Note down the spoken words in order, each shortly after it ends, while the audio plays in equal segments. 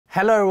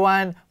Hello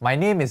everyone, my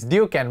name is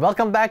Duke and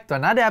welcome back to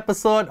another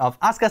episode of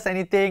Ask Us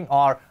Anything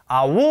or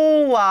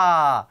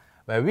Awoowa,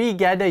 where we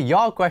gather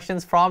your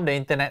questions from the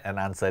internet and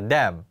answer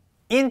them.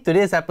 In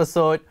today's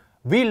episode,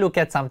 we look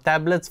at some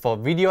tablets for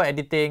video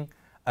editing,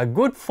 a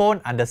good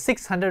phone under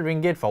 600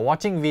 ringgit for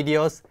watching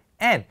videos,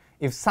 and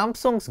if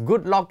Samsung's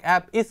Good Lock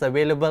app is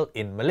available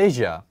in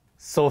Malaysia.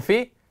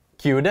 Sophie,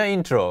 cue the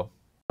intro.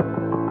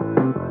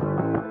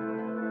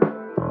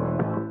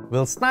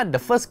 We'll start the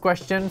first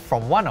question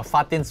from one of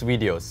Fatin's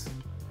videos.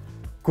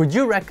 Could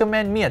you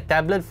recommend me a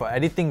tablet for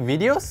editing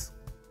videos?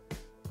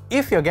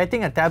 If you're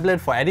getting a tablet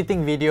for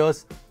editing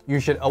videos, you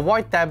should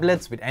avoid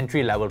tablets with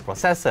entry-level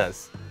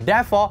processors.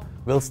 Therefore,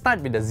 we'll start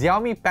with the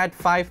Xiaomi Pad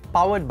 5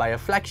 powered by a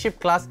flagship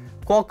class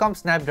Qualcomm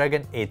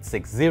Snapdragon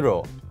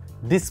 860.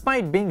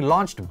 Despite being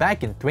launched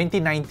back in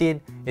 2019,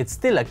 it's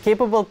still a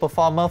capable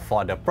performer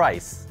for the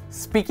price.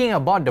 Speaking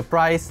about the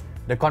price,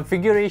 the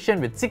configuration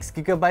with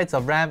 6GB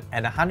of RAM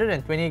and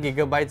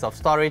 120GB of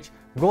storage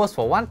goes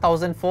for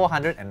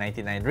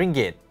 1,499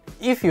 ringgit.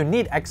 If you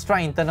need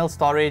extra internal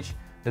storage,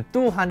 the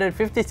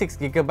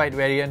 256GB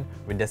variant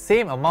with the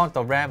same amount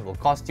of RAM will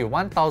cost you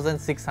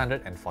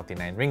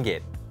 1,649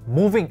 ringgit.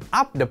 Moving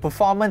up the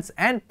performance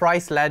and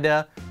price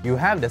ladder, you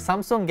have the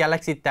Samsung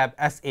Galaxy Tab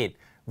S8,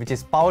 which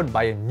is powered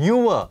by a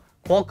newer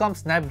Qualcomm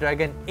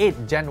Snapdragon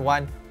 8 Gen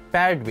 1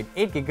 paired with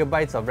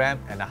 8GB of RAM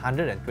and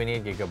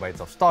 128GB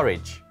of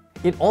storage.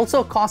 It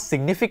also costs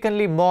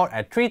significantly more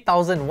at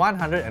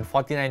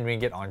 3,149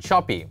 ringgit on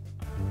Shopee.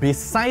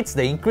 Besides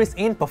the increase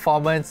in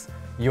performance,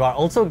 you are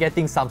also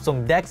getting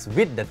Samsung DeX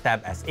with the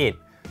Tab S8,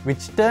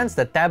 which turns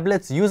the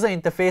tablet's user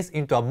interface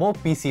into a more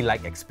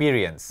PC-like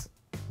experience.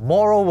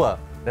 Moreover,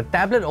 the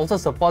tablet also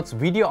supports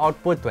video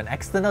output to an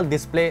external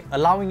display,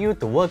 allowing you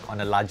to work on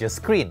a larger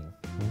screen.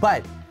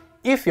 But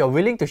if you're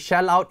willing to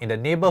shell out in the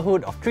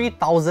neighborhood of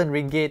 3,000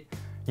 ringgit,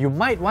 you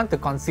might want to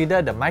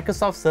consider the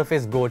Microsoft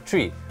Surface Go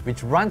 3,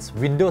 which runs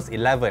Windows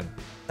 11,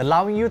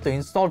 allowing you to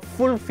install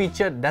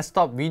full-featured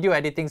desktop video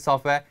editing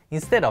software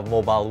instead of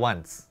mobile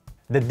ones.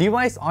 The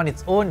device on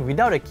its own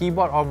without a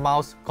keyboard or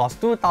mouse costs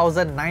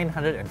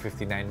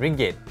 2,959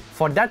 ringgit.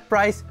 For that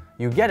price,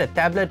 you get a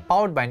tablet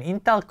powered by an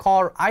Intel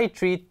Core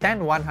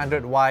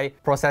i3-10100Y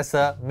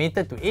processor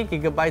mated to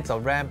 8GB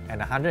of RAM and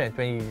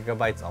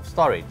 120GB of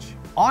storage.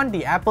 On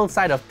the Apple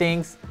side of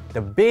things, the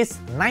base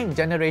 9th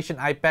generation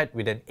iPad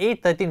with an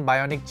A13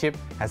 Bionic chip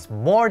has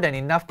more than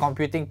enough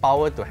computing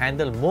power to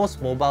handle most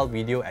mobile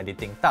video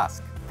editing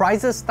tasks.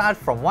 Prices start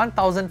from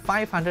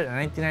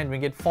 1,599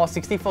 ringgit for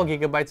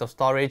 64GB of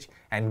storage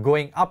and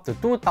going up to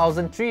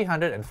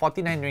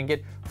 2,349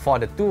 ringgit for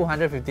the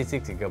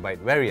 256GB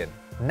variant.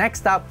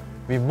 Next up,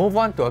 we move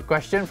on to a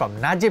question from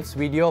Najib's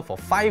video for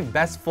 5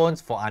 best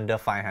phones for under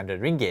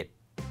 500 ringgit.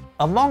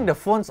 Among the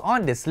phones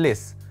on this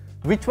list,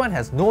 which one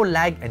has no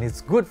lag and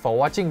is good for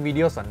watching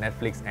videos on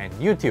Netflix and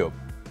YouTube?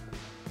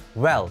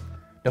 Well,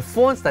 the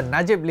phones that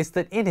Najib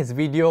listed in his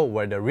video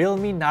were the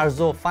Realme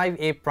Narzo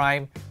 5A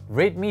Prime,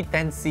 Redmi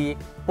 10C,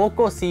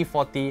 Poco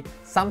C40,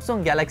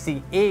 Samsung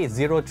Galaxy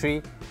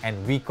A03 and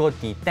Vico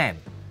T10.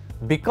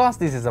 Because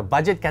this is a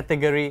budget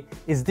category,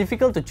 it's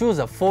difficult to choose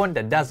a phone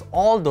that does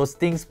all those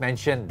things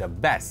mentioned the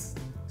best.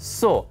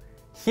 So,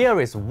 here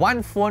is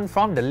one phone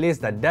from the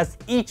list that does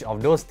each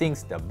of those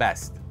things the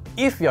best.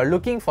 If you're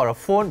looking for a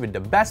phone with the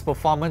best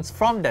performance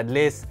from that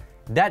list,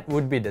 that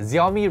would be the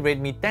Xiaomi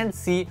Redmi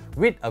 10C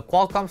with a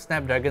Qualcomm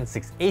Snapdragon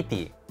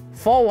 680.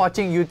 For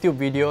watching YouTube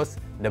videos,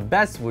 the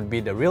best would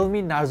be the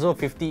Realme Narzo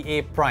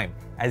 50A Prime,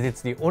 as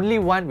it's the only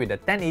one with a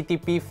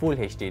 1080p Full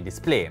HD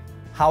display.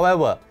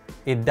 However,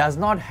 it does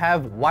not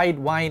have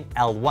Widevine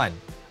L1,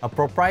 a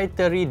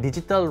proprietary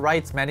digital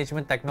rights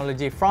management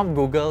technology from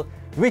Google,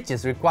 which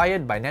is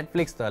required by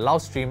Netflix to allow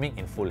streaming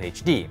in Full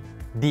HD.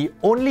 The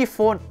only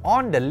phone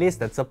on the list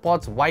that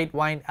supports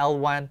Widevine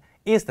L1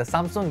 is the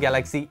Samsung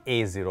Galaxy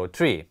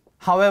A03.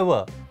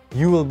 However,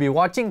 you will be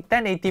watching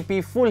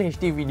 1080p Full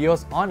HD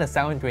videos on a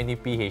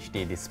 720p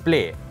HD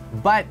display.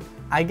 But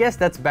I guess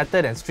that's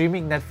better than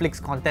streaming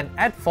Netflix content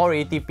at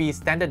 480p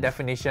standard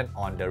definition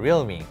on the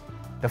Realme.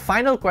 The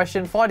final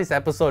question for this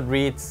episode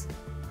reads,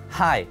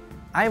 Hi,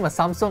 I'm a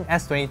Samsung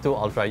S22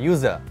 Ultra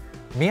user.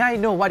 May I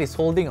know what is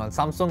holding on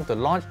Samsung to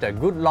launch the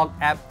Good Lock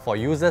app for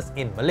users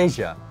in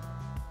Malaysia?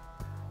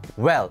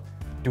 Well,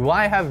 do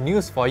I have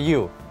news for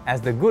you, as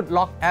the Good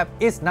Lock app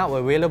is now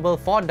available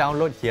for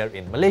download here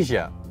in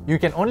Malaysia. You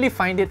can only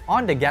find it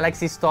on the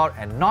Galaxy Store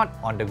and not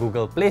on the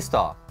Google Play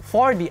Store.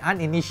 For the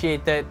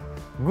uninitiated,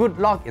 Good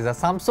Lock is a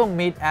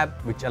Samsung-made app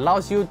which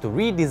allows you to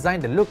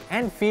redesign the look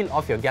and feel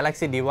of your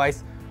Galaxy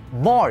device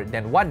more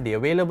than what the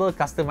available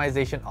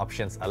customization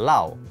options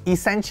allow.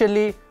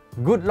 Essentially,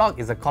 Good Lock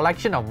is a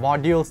collection of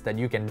modules that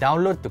you can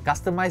download to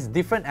customize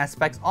different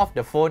aspects of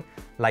the phone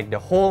like the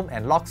home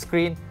and lock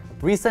screen,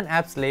 recent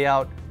apps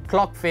layout,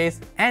 clock face,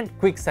 and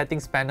quick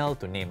settings panel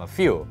to name a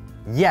few.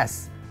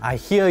 Yes, I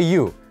hear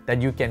you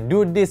that you can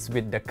do this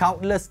with the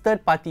countless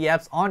third-party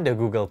apps on the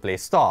Google Play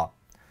Store.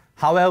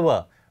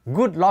 However,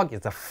 Good Lock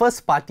is a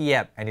first-party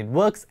app and it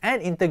works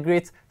and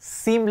integrates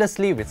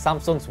seamlessly with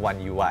Samsung's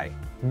One UI.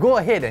 Go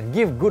ahead and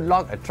give Good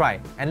Log a try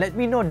and let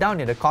me know down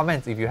in the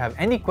comments if you have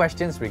any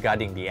questions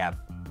regarding the app.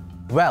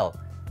 Well,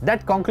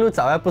 that concludes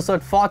our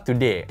episode for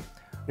today.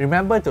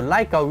 Remember to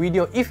like our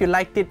video if you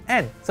liked it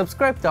and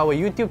subscribe to our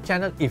YouTube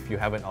channel if you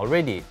haven't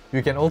already.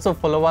 You can also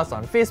follow us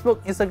on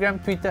Facebook,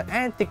 Instagram, Twitter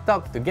and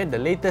TikTok to get the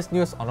latest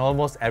news on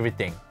almost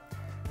everything.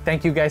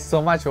 Thank you guys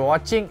so much for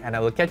watching and I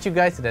will catch you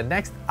guys in the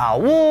next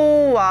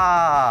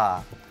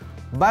Awooah!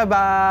 Bye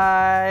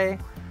bye!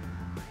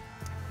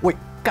 Wait,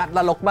 cut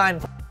lah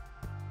Lokman!